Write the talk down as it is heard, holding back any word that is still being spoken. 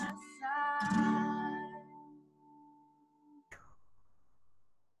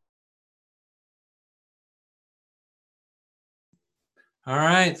All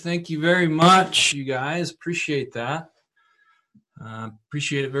right. Thank you very much, you guys. Appreciate that.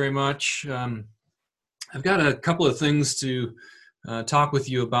 Appreciate it very much. I've got a couple of things to talk with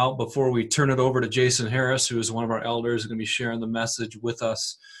you about before we turn it over to Jason Harris, who is one of our elders, who's going to be sharing the message with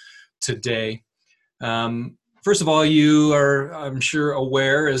us today. First of all, you are, I'm sure,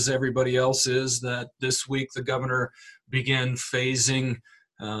 aware, as everybody else is, that this week the governor began phasing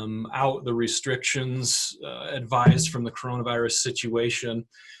out the restrictions advised from the coronavirus situation.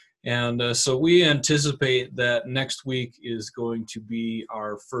 And so we anticipate that next week is going to be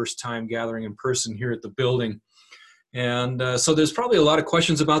our first time gathering in person here at the building. And so there's probably a lot of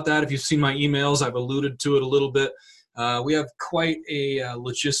questions about that. If you've seen my emails, I've alluded to it a little bit. We have quite a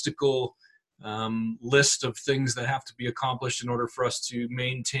logistical list of things that have to be accomplished in order for us to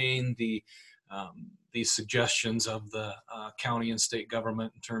maintain the suggestions of the county and state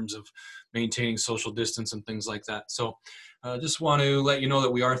government in terms of maintaining social distance and things like that. So just want to let you know that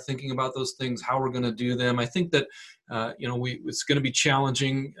we are thinking about those things, how we're going to do them. I think that, it's going to be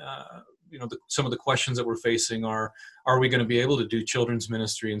challenging. Some of the questions that we're facing are we going to be able to do children's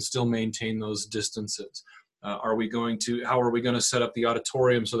ministry and still maintain those distances? How are we going to set up the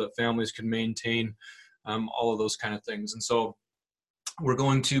auditorium so that families can maintain all of those kind of things? And so we're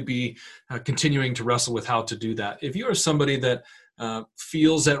going to be continuing to wrestle with how to do that. If you are somebody that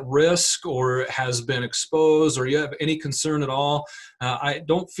feels at risk or has been exposed, or you have any concern at all, I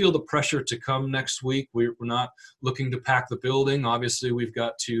don't feel the pressure to come next week. We're not looking to pack the building. Obviously, we've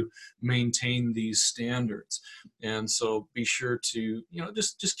got to maintain these standards. And so be sure to,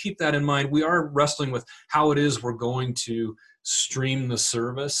 just keep that in mind. We are wrestling with how it is we're going to stream the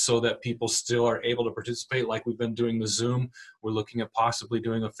service so that people still are able to participate, like we've been doing the Zoom. We're looking at possibly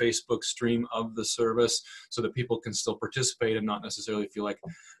doing a Facebook stream of the service so that people can still participate and not necessarily feel like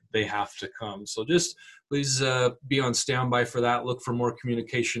they have to come. So just please be on standby for that. Look for more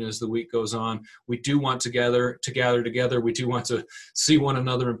communication as the week goes on. We do want to gather together. We do want to see one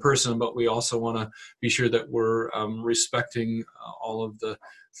another in person, but we also want to be sure that we're respecting all of the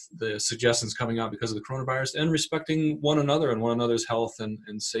suggestions coming out because of the coronavirus, and respecting one another and one another's health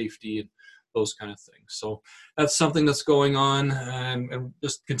and safety and those kind of things. So that's something that's going on, and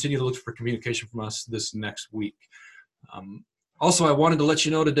just continue to look for communication from us this next week. Also, I wanted to let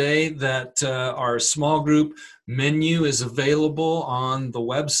you know today that our small group menu is available on the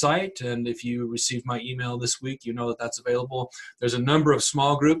website. And if you received my email this week, you know that that's available. There's a number of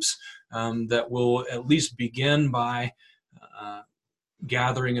small groups that will at least begin by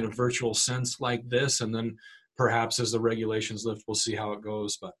gathering in a virtual sense like this, and then perhaps as the regulations lift, we'll see how it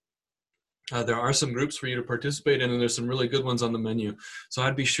goes. But there are some groups for you to participate in, and there's some really good ones on the menu. So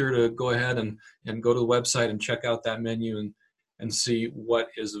I'd be sure to go ahead and go to the website and check out that menu and see what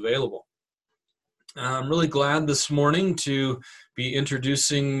is available. I'm really glad this morning to be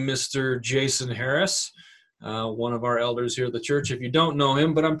introducing Mr. Jason Harris, one of our elders here at the church. If you don't know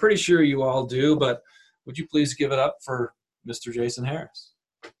him, but I'm pretty sure you all do, but would you please give it up for Mr. Jason Harris?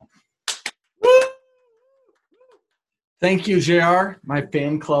 Thank you, JR. My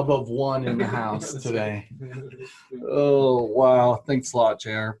fan club of one in the house today. Oh, wow. Thanks a lot,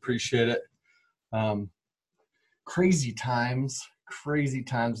 JR. Appreciate it. Crazy times.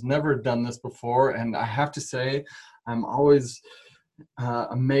 Never done this before. And I have to say, I'm always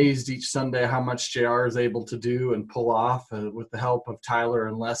amazed each Sunday how much JR is able to do and pull off with the help of Tyler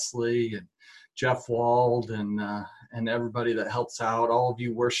and Leslie and Jeff Wald and everybody that helps out, all of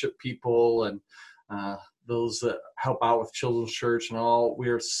you worship people and those that help out with Children's Church and all. We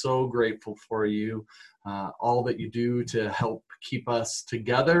are so grateful for you, all that you do to help keep us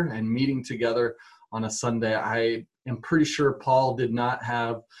together and meeting together on a Sunday. I am pretty sure Paul did not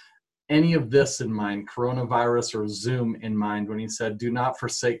have any of this in mind, coronavirus or Zoom in mind, when he said, do not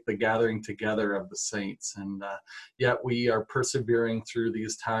forsake the gathering together of the saints. And yet we are persevering through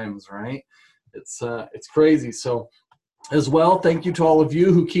these times, right? It's crazy. So as well, thank you to all of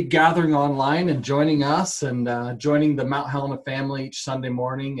you who keep gathering online and joining us and joining the Mount Helena family each Sunday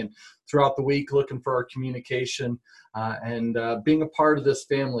morning and throughout the week, looking for our communication and being a part of this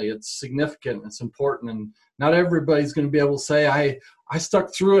family. It's significant, it's important, and not everybody's going to be able to say, I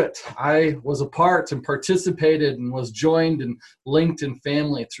stuck through it. I was a part and participated and was joined and linked in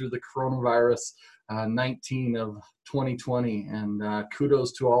family through the coronavirus 19 of 2020, and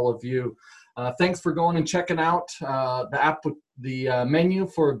kudos to all of you. Thanks for going and checking out the menu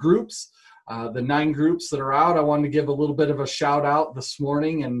for groups, the 9 groups that are out. I wanted to give a little bit of a shout out this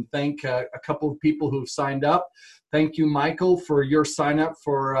morning and thank a couple of people who've signed up. Thank you, Michael, for your sign up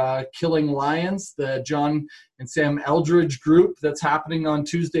for Killing Lions, the John and Sam Eldridge group that's happening on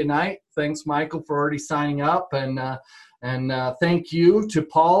Tuesday night. Thanks, Michael, for already signing up. And And thank you to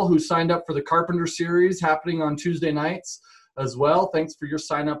Paul, who signed up for the Carpenter series happening on Tuesday nights as well. Thanks for your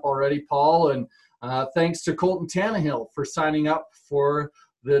sign up already, Paul. And thanks to Colton Tannehill for signing up for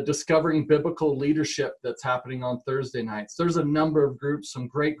the Discovering Biblical Leadership that's happening on Thursday nights. There's a number of groups, some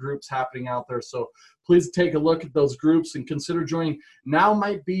great groups happening out there. So please take a look at those groups and consider joining. Now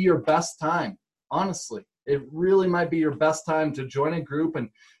might be your best time, honestly. It really might be your best time to join a group and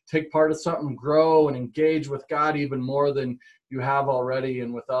take part of something, grow and engage with God even more than you have already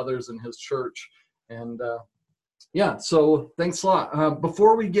and with others in his church. And yeah, so thanks a lot.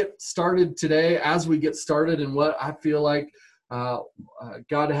 Before we get started today, as we get started in what I feel like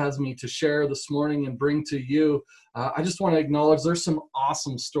God has me to share this morning and bring to you, I just want to acknowledge there's some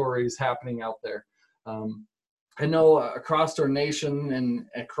awesome stories happening out there. I know across our nation and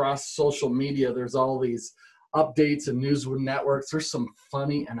across social media, there's all these updates and news networks. There's some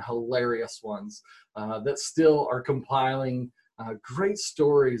funny and hilarious ones that still are compiling great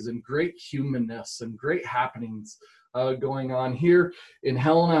stories and great humanness and great happenings going on here in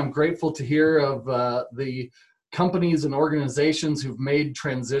Helena. I'm grateful to hear of the companies and organizations who've made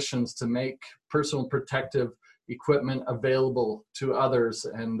transitions to make personal protective equipment available to others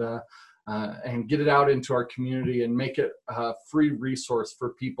and get it out into our community and make it a free resource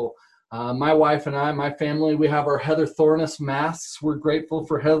for people. My wife and I, my family, we have our Heather Thorness masks. We're grateful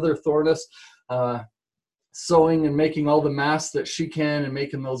for Heather Thorness sewing and making all the masks that she can and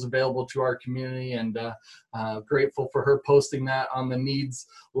making those available to our community, and grateful for her posting that on the needs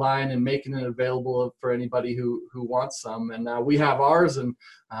line and making it available for anybody who wants some. And we have ours, and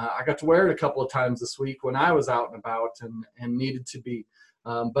I got to wear it a couple of times this week when I was out and about and needed to be.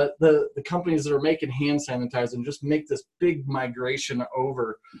 But the companies that are making hand sanitizer and just make this big migration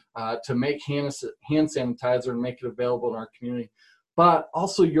over to make hand sanitizer and make it available in our community. But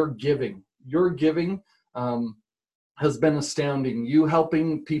also your giving has been astounding. You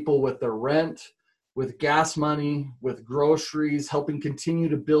helping people with their rent, with gas money, with groceries, helping continue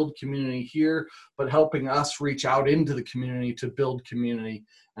to build community here, but helping us reach out into the community to build community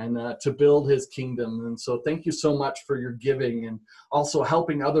and to build his kingdom. And so thank you so much for your giving, and also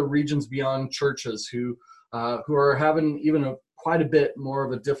helping other regions beyond churches who are having even quite a bit more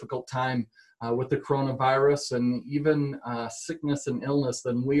of a difficult time with the coronavirus and even sickness and illness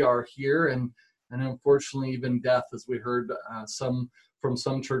than we are here, and unfortunately even death, as we heard from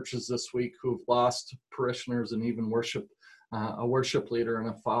some churches this week who have lost parishioners and even a worship leader and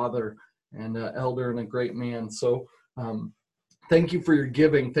a father and an elder and a great man. So thank you for your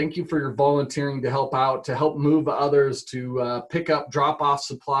giving. Thank you for your volunteering to help out, to help move others, to pick up, drop off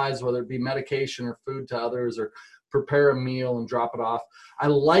supplies, whether it be medication or food to others, or prepare a meal and drop it off. I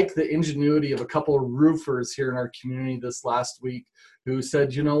like the ingenuity of a couple of roofers here in our community this last week who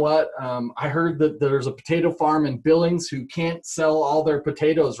said, you know what, I heard that there's a potato farm in Billings who can't sell all their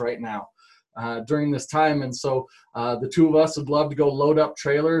potatoes right now during this time. And so the two of us would love to go load up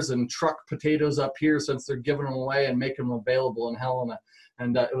trailers and truck potatoes up here, since they're giving them away and making them available in Helena.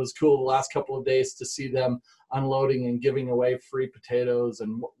 And it was cool the last couple of days to see them unloading and giving away free potatoes.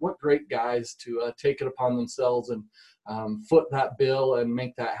 And what great guys to take it upon themselves and foot that bill and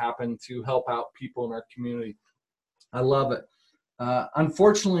make that happen to help out people in our community. I love it.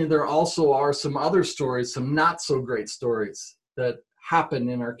 Unfortunately, there also are some other stories, some not so great stories that happen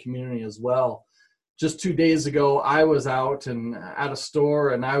in our community as well. Just 2 days ago, I was out and at a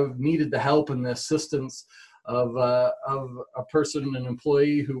store, and I needed the help and the assistance of a person, an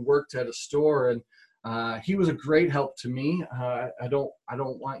employee who worked at a store, and he was a great help to me. I don't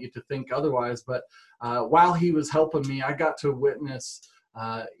want you to think otherwise, but while he was helping me, I got to witness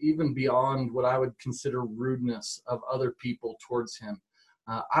even beyond what I would consider rudeness of other people towards him.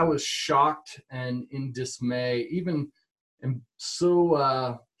 I was shocked and in dismay, even and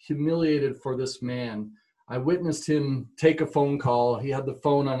so humiliated for this man. I witnessed him take a phone call. He had the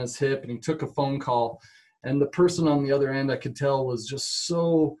phone on his hip, and he took a phone call, and the person on the other end, I could tell, was just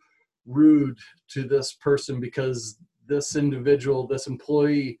so rude to this person, because this individual, this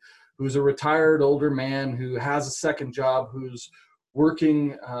employee, who's a retired older man who has a second job, who's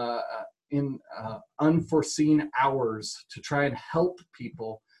working in unforeseen hours to try and help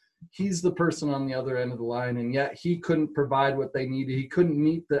people, he's the person on the other end of the line, and yet he couldn't provide what they needed. He couldn't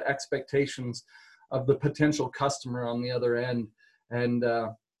meet the expectations of the potential customer on the other end. And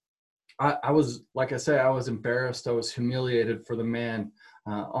I was, like I say, I was embarrassed. I was humiliated for the man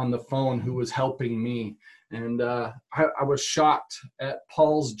on the phone who was helping me. And I was shocked at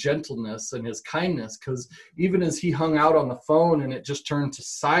Paul's gentleness and his kindness, because even as he hung out on the phone and it just turned to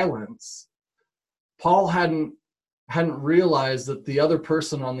silence, Paul hadn't realized that the other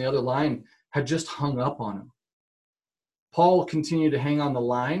person on the other line had just hung up on him. Paul continued to hang on the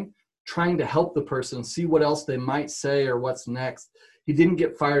line, trying to help the person, see what else they might say or what's next. He didn't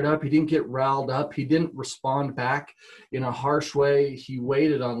get fired up. He didn't get riled up. He didn't respond back in a harsh way. He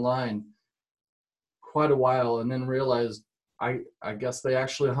waited online quite a while and then realized, I guess they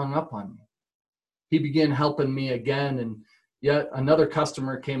actually hung up on me. He began helping me again, and yet another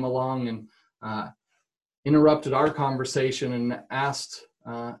customer came along and interrupted our conversation and asked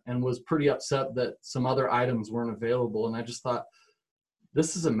and was pretty upset that some other items weren't available. And I just thought,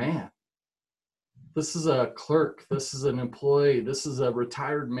 this is a man. This is a clerk. This is an employee. This is a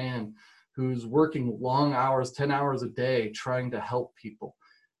retired man who's working long hours, 10 hours a day, trying to help people.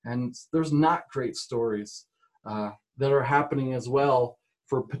 And there's not great stories that are happening as well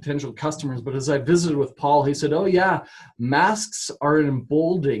for potential customers. But as I visited with Paul, he said, oh yeah, masks are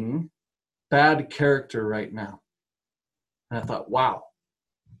emboldening bad character right now. And I thought, wow,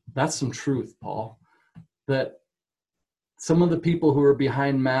 that's some truth, Paul. That some of the people who are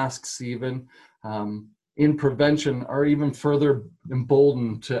behind masks even in prevention are even further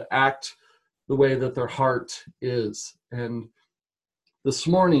emboldened to act the way that their heart is. And this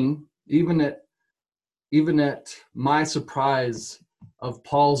morning, even at my surprise of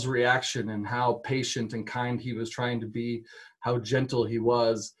Paul's reaction and how patient and kind he was trying to be, how gentle he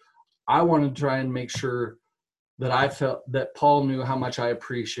was, I wanted to try and make sure that I felt that Paul knew how much I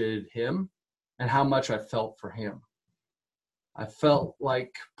appreciated him and how much I felt for him. I felt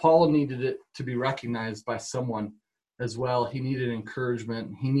like Paul needed it to be recognized by someone as well. He needed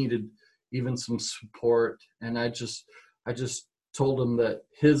encouragement. He needed even some support. And I just told him that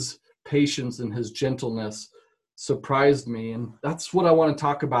his patience and his gentleness surprised me. And that's what I want to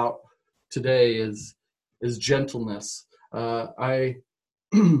talk about today is gentleness.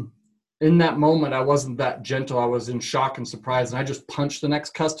 In that moment, I wasn't that gentle. I was in shock and surprise, and I just punched the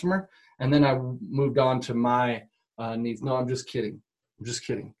next customer, and then I moved on to my needs. No, I'm just kidding.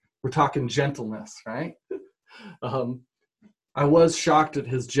 We're talking gentleness, right? I was shocked at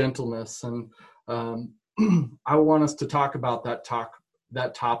his gentleness, and I want us to talk about that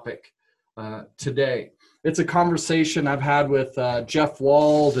topic today. It's a conversation I've had with Jeff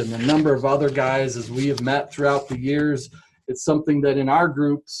Wald and a number of other guys as we have met throughout the years. It's something that in our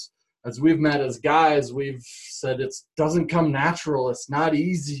groups, as we've met as guys, we've said it doesn't come natural. It's not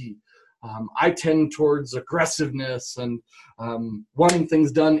easy. I tend towards aggressiveness and wanting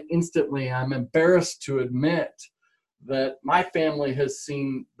things done instantly. I'm embarrassed to admit that my family has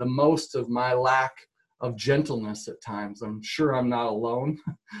seen the most of my lack of gentleness at times. I'm sure I'm not alone.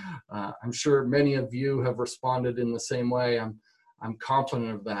 I'm sure many of you have responded in the same way. I'm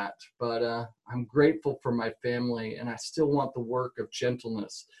confident of that, but I'm grateful for my family, and I still want the work of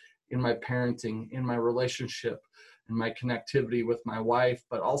gentleness in my parenting, in my relationship, in my connectivity with my wife,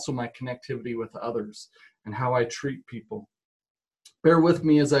 but also my connectivity with others and how I treat people. Bear with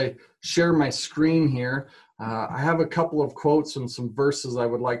me as I share my screen here. I have a couple of quotes and some verses I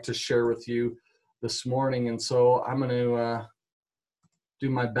would like to share with you this morning, and so I'm going to do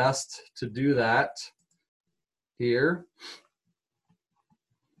my best to do that here.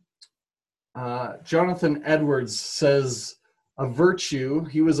 Jonathan Edwards says, a virtue,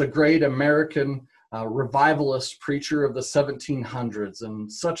 he was a great American revivalist preacher of the 1700s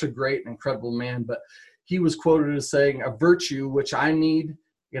and such a great and incredible man, but he was quoted as saying, a virtue which I need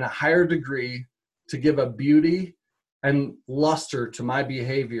in a higher degree to give a beauty and luster to my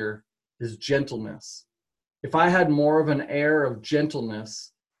behavior is gentleness. If I had more of an air of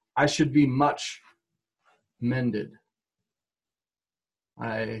gentleness, I should be much mended.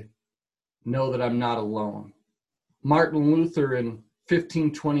 I know that I'm not alone. Martin Luther in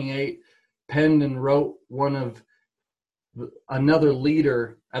 1528 penned and wrote another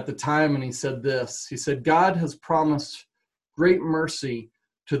leader at the time, and he said this. He said, God has promised great mercy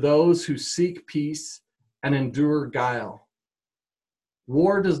to those who seek peace and endure guile.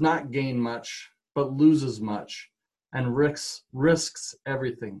 War does not gain much, but loses much, and risks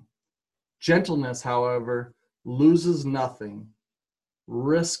everything. Gentleness, however, loses nothing,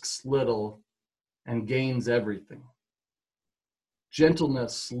 risks little, and gains everything.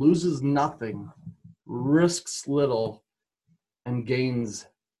 Gentleness loses nothing, risks little, and gains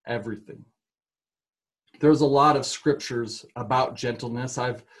everything. There's a lot of scriptures about gentleness.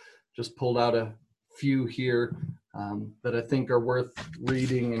 I've just pulled out a few here that I think are worth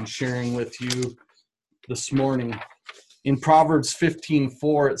reading and sharing with you this morning. In Proverbs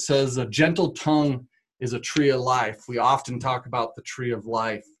 15:4, it says, a gentle tongue is a tree of life. We often talk about the tree of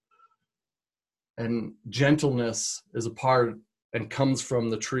life. And gentleness is a part and comes from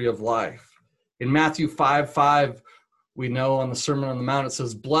the tree of life. In Matthew 5:5, we know on the Sermon on the Mount, it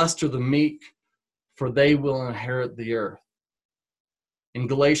says, blessed are the meek, for they will inherit the earth. In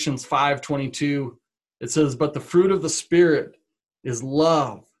Galatians 5:22, it says, but the fruit of the Spirit is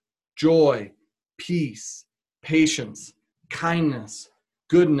love, joy, peace, patience, kindness,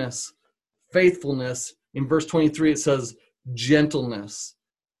 goodness, faithfulness. In verse 23, it says gentleness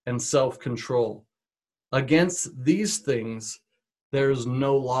and self-control. Against these things, there's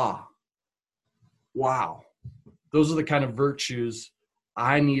no law. Wow. Those are the kind of virtues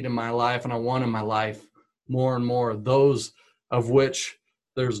I need in my life and I want in my life more and more, those of which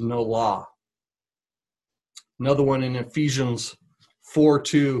there's no law. Another one in Ephesians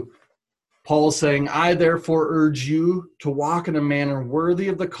 4:2, Paul is saying, I therefore urge you to walk in a manner worthy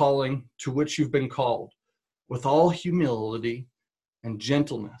of the calling to which you've been called, with all humility and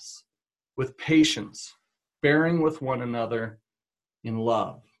gentleness, with patience, bearing with one another in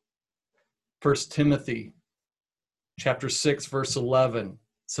love. 1 Timothy chapter 6, verse 11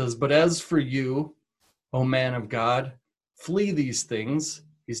 says, but as for you, O man of God, flee these things.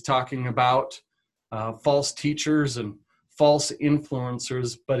 He's talking about false teachers and false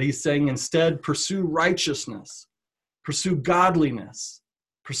influencers, but he's saying instead pursue righteousness, pursue godliness,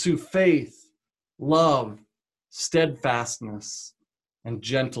 pursue faith, love, steadfastness, and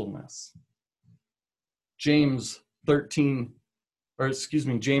gentleness. James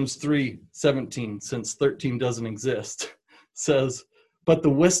 3:17, since 13 doesn't exist, says, but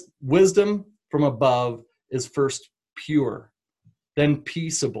the wisdom from above is first pure, then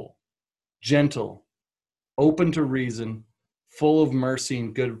peaceable, gentle, open to reason, full of mercy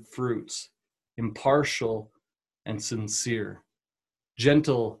and good fruits, impartial and sincere.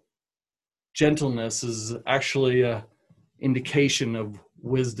 Gentleness is actually an indication of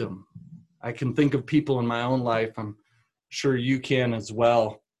wisdom. I can think of people in my own life, I'm sure you can as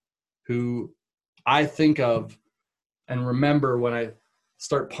well, who I think of and remember when I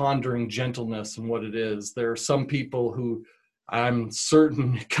start pondering gentleness and what it is. There are some people who I'm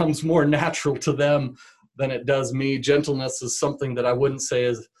certain it comes more natural to them than it does me. Gentleness is something that I wouldn't say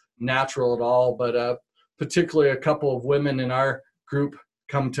is natural at all, but particularly a couple of women in our group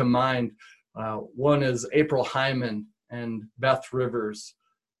come to mind. One is April Hyman and Beth Rivers,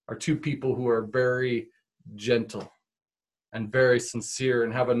 are two people who are very gentle and very sincere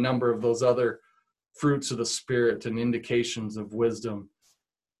and have a number of those other fruits of the Spirit and indications of wisdom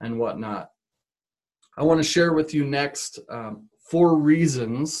and whatnot. I want to share with you next 4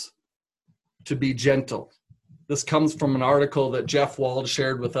 reasons to be gentle. This comes from an article that Jeff Wald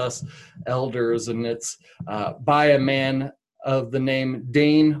shared with us elders, and it's by a man of the name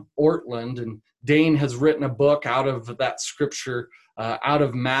Dane Ortland. And Dane has written a book out of that scripture, out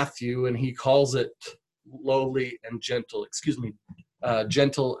of Matthew, and he calls it lowly and gentle,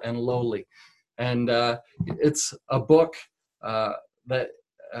 gentle and lowly. And it's a book that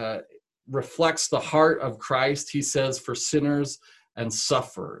reflects the heart of Christ, he says, for sinners and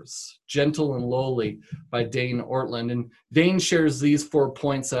sufferers, Gentle and Lowly by Dane Ortland. And Dane shares these 4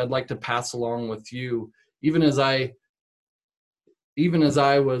 points that I'd like to pass along with you. Even as I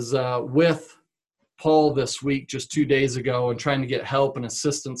was with Paul this week, just 2 days ago, and trying to get help and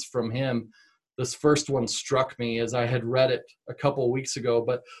assistance from him, this first one struck me as I had read it a couple of weeks ago.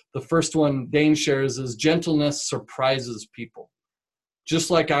 But the first one Dane shares is gentleness surprises people.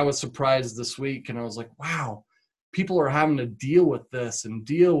 Just like I was surprised this week, and I was like, wow, people are having to deal with this and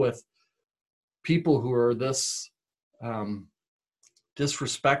deal with people who are this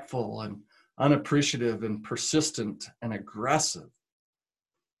disrespectful and unappreciative and persistent and aggressive.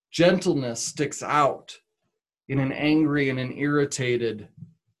 Gentleness sticks out in an angry and an irritated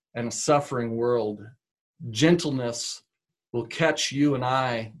and a suffering world. Gentleness will catch you and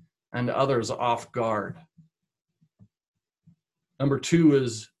I and others off guard. Number 2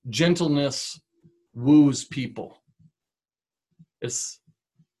 is gentleness woos people. It's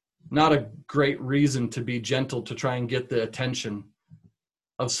not a great reason to be gentle to try and get the attention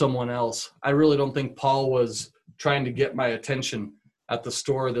of someone else. I really don't think Paul was trying to get my attention at the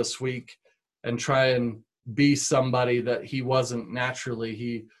store this week and try and be somebody that he wasn't naturally.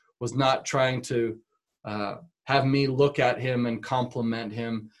 He was not trying to have me look at him and compliment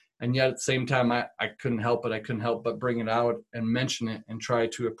him. And yet at the same time, I couldn't help it. I couldn't help but bring it out and mention it and try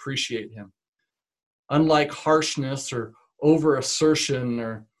to appreciate him. Unlike harshness or over assertion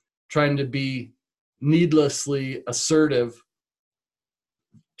or trying to be needlessly assertive,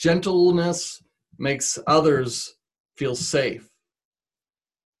 gentleness makes others feel safe.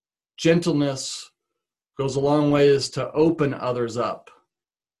 Gentleness goes a long ways to open others up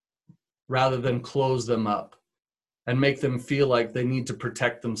rather than close them up and make them feel like they need to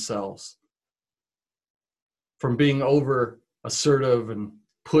protect themselves from being over assertive and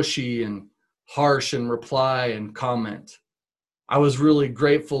pushy and harsh in reply and comment. I was really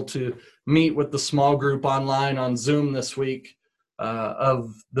grateful to meet with the small group online on Zoom this week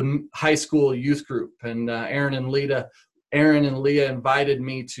of the high school youth group, and Aaron and Leah invited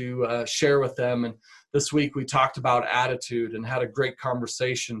me to share with them. And this week we talked about attitude and had a great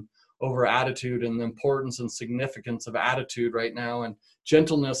conversation over attitude and the importance and significance of attitude right now. And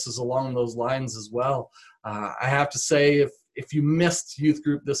gentleness is along those lines as well. I have to say, if you missed youth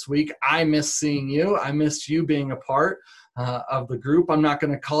group this week, I missed seeing you. I missed you being a part of the group. I'm not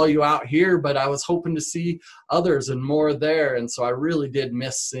going to call you out here, but I was hoping to see others and more there. And so I really did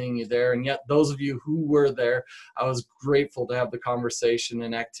miss seeing you there. And yet those of you who were there, I was grateful to have the conversation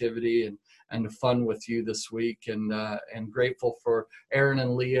and activity and fun with you this week, and grateful for Aaron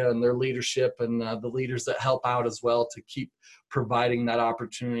and Leah and their leadership, and the leaders that help out as well to keep providing that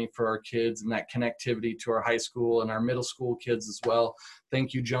opportunity for our kids and that connectivity to our high school and our middle school kids as well.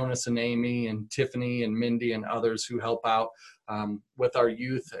 Thank you, Jonas and Amy and Tiffany and Mindy and others who help out with our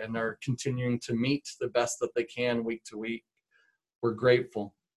youth and are continuing to meet the best that they can week to week. We're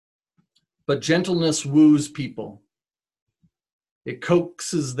grateful. But gentleness woos people. It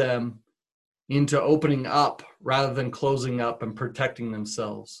coaxes them into opening up rather than closing up and protecting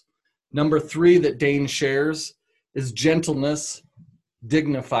themselves. Number 3 that Dane shares is gentleness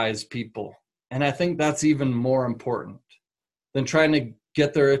dignifies people. And I think that's even more important than trying to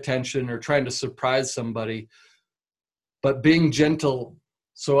get their attention or trying to surprise somebody. But being gentle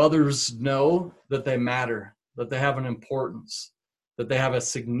so others know that they matter, that they have an importance, that they have a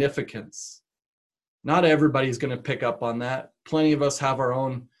significance. Not everybody's going to pick up on that. Plenty of us have our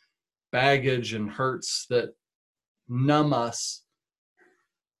own baggage and hurts that numb us,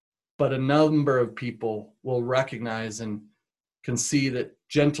 but a number of people will recognize and can see that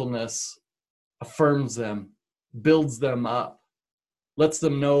gentleness affirms them, builds them up, lets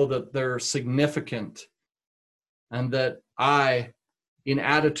them know that they're significant, and that I, in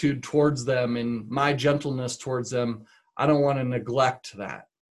attitude towards them, in my gentleness towards them, I don't want to neglect that.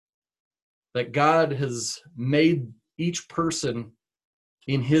 That God has made each person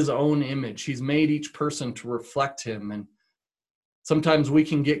in his own image. He's made each person to reflect him. And sometimes we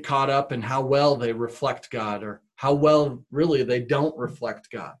can get caught up in how well they reflect God or how well really they don't reflect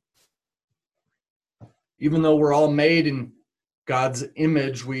God. Even though we're all made in God's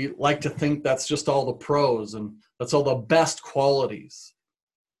image, we like to think that's just all the pros and that's all the best qualities.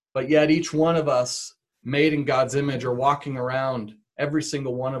 But yet each one of us made in God's image are walking around, every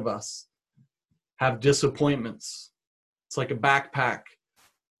single one of us have disappointments. It's like a backpack.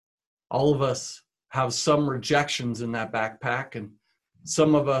 All of us have some rejections in that backpack, and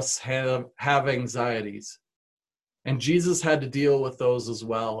some of us have anxieties. And Jesus had to deal with those as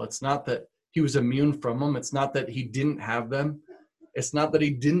well. It's not that he was immune from them. It's not that he didn't have them. It's not that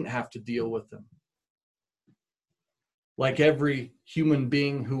he didn't have to deal with them. Like every human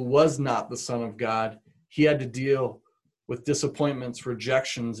being who was not the Son of God, he had to deal with disappointments,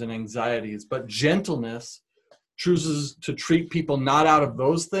 rejections, and anxieties. But gentleness chooses to treat people not out of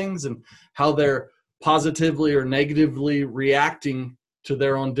those things and how they're positively or negatively reacting to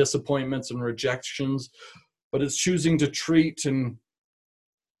their own disappointments and rejections, but it's choosing to treat and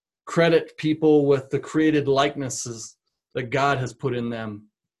credit people with the created likenesses that God has put in them,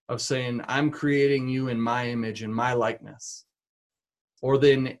 of saying, I'm creating you in my image, in my likeness, or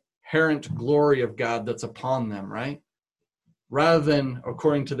the inherent glory of God that's upon them, right? Rather than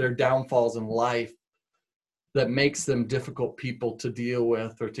according to their downfalls in life, that makes them difficult people to deal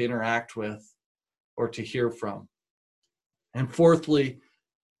with or to interact with or to hear from. And fourthly,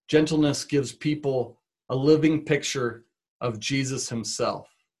 gentleness gives people a living picture of Jesus himself.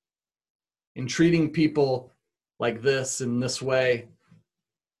 In treating people like this, in this way,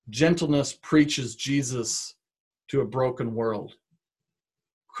 gentleness preaches Jesus to a broken world.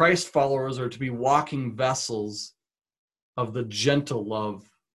 Christ followers are to be walking vessels of the gentle love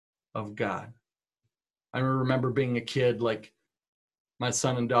of God. I remember being a kid, like my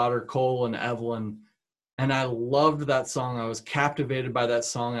son and daughter, Cole and Evelyn, and I loved that song. I was captivated by that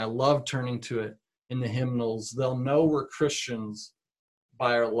song. I loved turning to it in the hymnals. They'll know we're Christians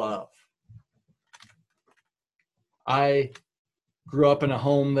by our love. I grew up in a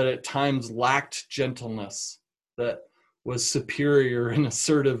home that at times lacked gentleness, that was superior in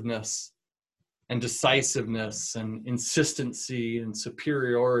assertiveness and decisiveness and insistency and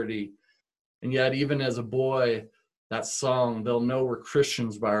superiority. And yet, even as a boy, that song, They'll Know We're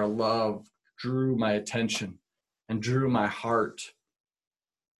Christians by Our Love, drew my attention and drew my heart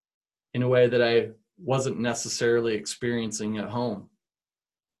in a way that I wasn't necessarily experiencing at home.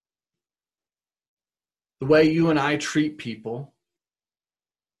 The way you and I treat people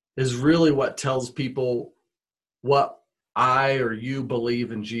is really what tells people what I or you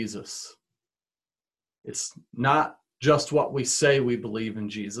believe in Jesus. It's not just what we say we believe in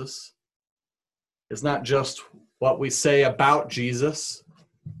Jesus. It's not just what we say about Jesus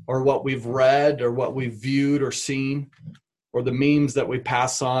or what we've read or what we've viewed or seen or the memes that we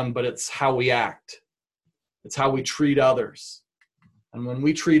pass on, but it's how we act. It's how we treat others. And when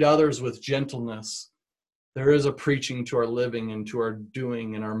we treat others with gentleness, there is a preaching to our living and to our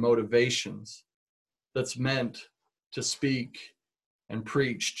doing and our motivations that's meant to speak and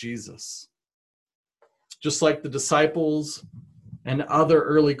preach Jesus. Just like the disciples and other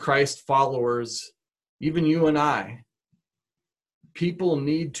early Christ followers, even you and I, people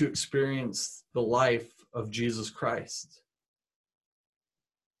need to experience the life of Jesus Christ.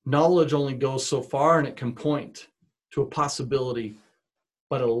 Knowledge only goes so far, and it can point to a possibility,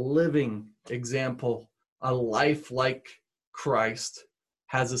 but a living example, a life like Christ,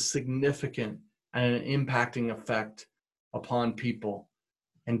 has a significant and an impacting effect upon people,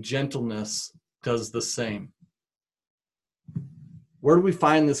 and gentleness does the same. Where do we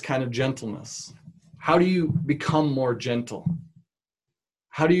find this kind of gentleness? How do you become more gentle?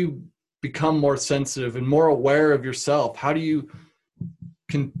 How do you become more sensitive and more aware of yourself? How do you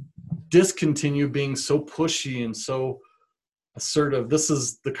discontinue being so pushy and so assertive? This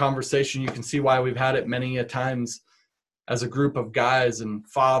is the conversation. You can see why we've had it many a times as a group of guys and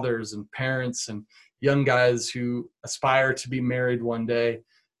fathers and parents and young guys who aspire to be married one day.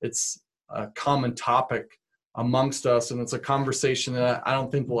 It's a common topic amongst us, and it's a conversation that I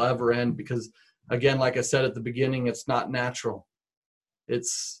don't think will ever end because, again, like I said at the beginning, it's not natural.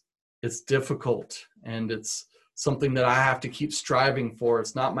 It's difficult, and it's something that I have to keep striving for.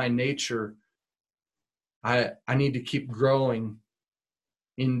 It's not my nature. I need to keep growing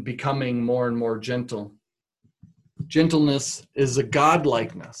in becoming more and more gentle. Gentleness is a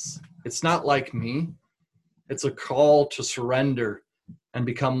godlikeness. It's not like me. It's a call to surrender and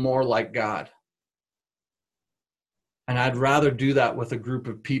become more like God. And I'd rather do that with a group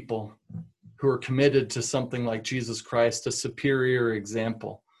of people who are committed to something like Jesus Christ, a superior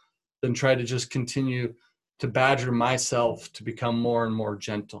example, than try to just continue to badger myself to become more and more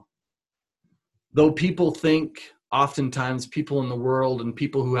gentle. Though people think, oftentimes people in the world and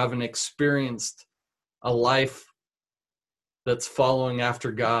people who haven't experienced a life that's following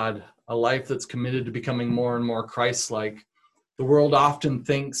after God, a life that's committed to becoming more and more Christ-like, the world often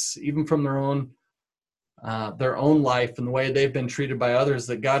thinks, even from their own life and the way they've been treated by others,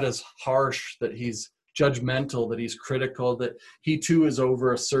 that God is harsh, that he's judgmental, that he's critical, that he too is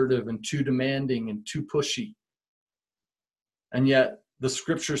over assertive and too demanding and too pushy. And yet the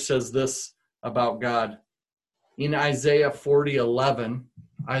scripture says this about God. In Isaiah 40:11,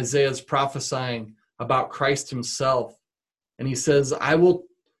 Isaiah is prophesying about Christ himself. And he says,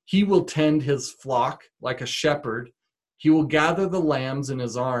 he will tend his flock like a shepherd. He will gather the lambs in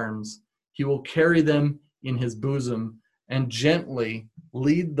his arms. He will carry them in his bosom and gently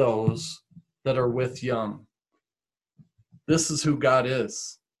lead those that are with young. This is who God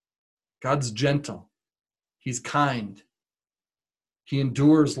is. God's gentle. He's kind. He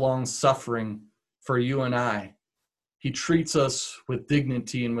endures long suffering for you and I. He treats us with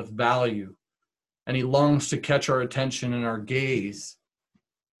dignity and with value. And he longs to catch our attention and our gaze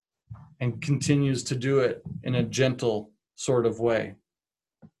and continues to do it in a gentle sort of way.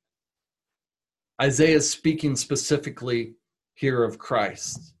 Isaiah is speaking specifically here of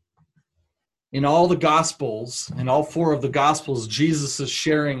Christ. In all the Gospels, in all four of the Gospels, Jesus is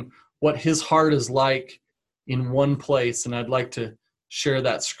sharing what his heart is like in one place, and I'd like to share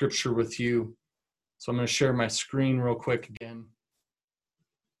that scripture with you. So I'm going to share my screen real quick again.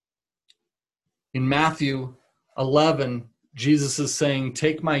 In Matthew 11, Jesus is saying,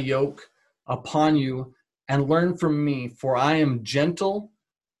 "Take my yoke upon you and learn from me, for I am gentle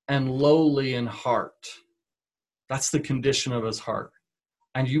and lowly in heart." That's the condition of his heart.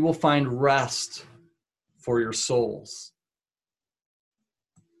 "And you will find rest for your souls."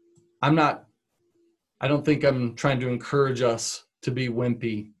 I don't think I'm trying to encourage us to be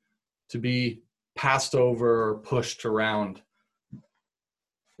wimpy, to be passed over or pushed around.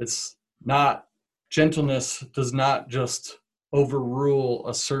 It's not, gentleness does not just overrule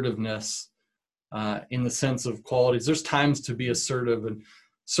assertiveness in the sense of qualities. There's times to be assertive, and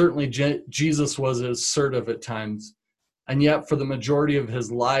certainly Jesus was assertive at times. And yet for the majority of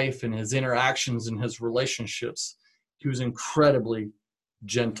his life and his interactions and his relationships, he was incredibly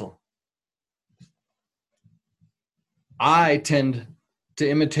gentle. I tend to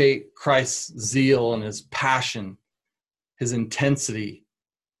imitate Christ's zeal and his passion, his intensity,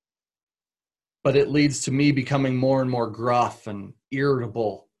 but it leads to me becoming more and more gruff and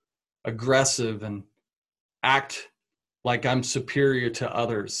irritable aggressive and act like I'm superior to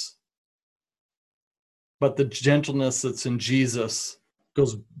others. But the gentleness that's in Jesus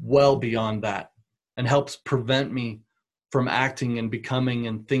goes well beyond that and helps prevent me from acting and becoming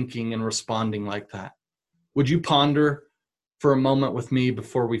and thinking and responding like that. Would you ponder for a moment with me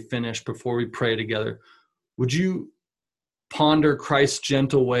before we finish, before we pray together? Would you ponder Christ's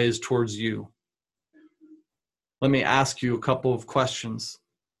gentle ways towards you? Let me ask you a couple of questions.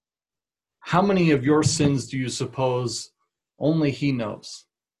 How many of your sins do you suppose only He knows,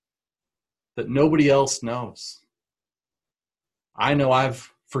 that nobody else knows? I know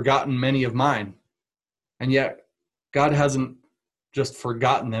I've forgotten many of mine, and yet God hasn't just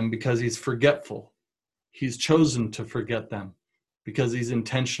forgotten them because He's forgetful. He's chosen to forget them because He's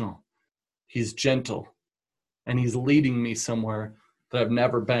intentional. He's gentle, and He's leading me somewhere that I've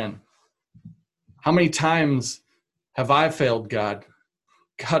never been. How many times have I failed God?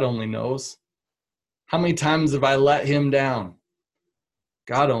 God only knows. How many times have I let Him down?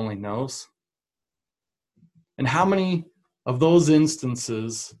 God only knows. And how many of those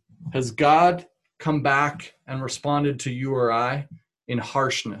instances has God come back and responded to you or I in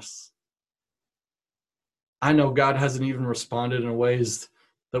harshness? I know God hasn't even responded in ways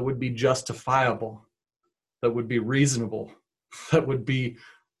that would be justifiable, that would be reasonable, that would be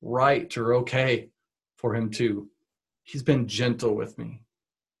right or okay for Him to. He's been gentle with me.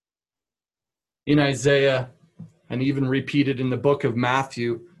 In Isaiah, and even repeated in the book of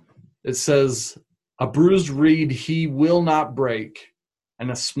Matthew, it says, "A bruised reed He will not break, and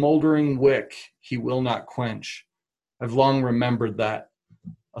a smoldering wick He will not quench." I've long remembered that.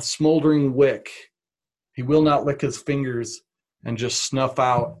 A smoldering wick He will not lick His fingers and just snuff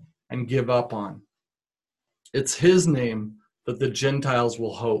out and give up on. It's His name that the Gentiles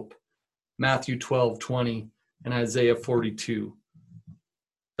will hope. Matthew 12:20 and Isaiah 42.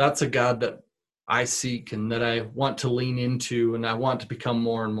 That's a God that I seek and that I want to lean into and I want to become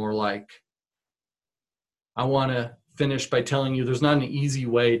more and more like. I want to finish by telling you there's not an easy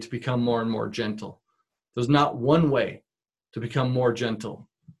way to become more and more gentle. There's not one way to become more gentle.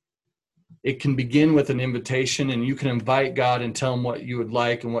 It can begin with an invitation, and you can invite God and tell Him what you would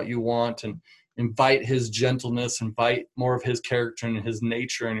like and what you want, and invite His gentleness, invite more of His character and His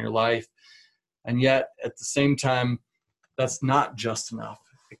nature in your life. And yet, at the same time, that's not just enough.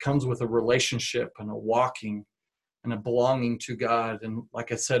 It comes with a relationship and a walking and a belonging to God. And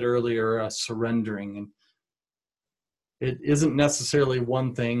like I said earlier, a surrendering. And it isn't necessarily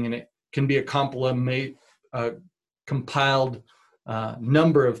one thing, and it can be a compiled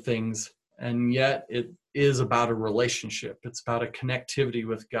number of things. And yet it is about a relationship. It's about a connectivity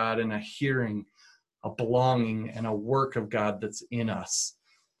with God and a hearing, a belonging, and a work of God that's in us,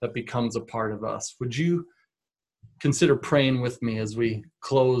 that becomes a part of us. Would you consider praying with me as we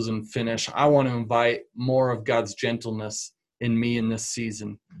close and finish? I want to invite more of God's gentleness in me in this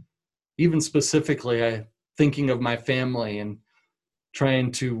season. Even specifically, thinking of my family and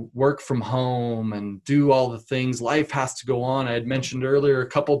trying to work from home and do all the things. Life has to go on. I had mentioned earlier, a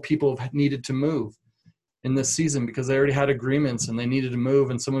couple of people have needed to move in this season because they already had agreements and they needed to move.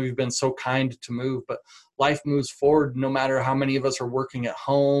 And some of you have been so kind to move, but life moves forward no matter how many of us are working at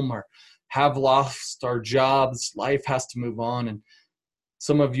home or have lost our jobs. Life has to move on. And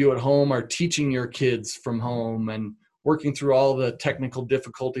some of you at home are teaching your kids from home and working through all the technical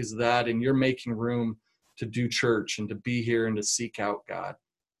difficulties of that, and you're making room to do church and to be here and to seek out God.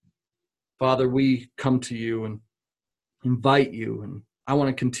 Father, we come to you and invite you, and I want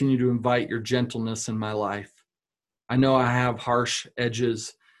to continue to invite your gentleness in my life. I know I have harsh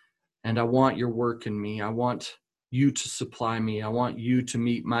edges, and I want your work in me. I want you to supply me. I want you to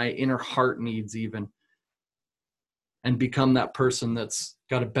meet my inner heart needs even, and become that person that's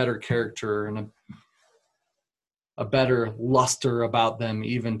got a better character and a better luster about them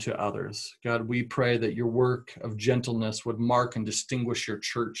even to others. God, we pray that your work of gentleness would mark and distinguish your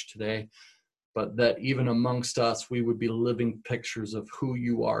church today, but that even amongst us, we would be living pictures of who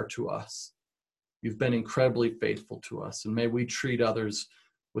you are to us. You've been incredibly faithful to us, and may we treat others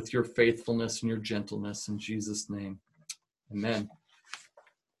with your faithfulness and your gentleness. In Jesus' name, amen.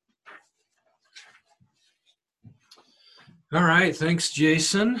 All right. Thanks,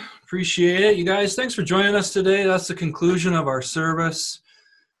 Jason. Appreciate it. You guys, thanks for joining us today. That's the conclusion of our service.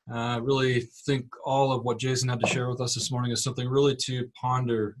 I really think all of what Jason had to share with us this morning is something really to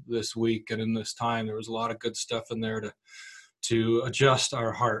ponder this week and in this time. There was a lot of good stuff in there to adjust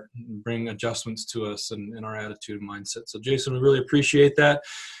our heart and bring adjustments to us and in our attitude and mindset. So Jason, we really appreciate that.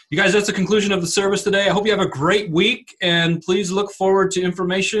 You guys, that's the conclusion of the service today. I hope you have a great week, and please look forward to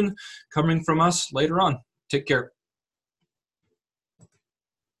information coming from us later on. Take care.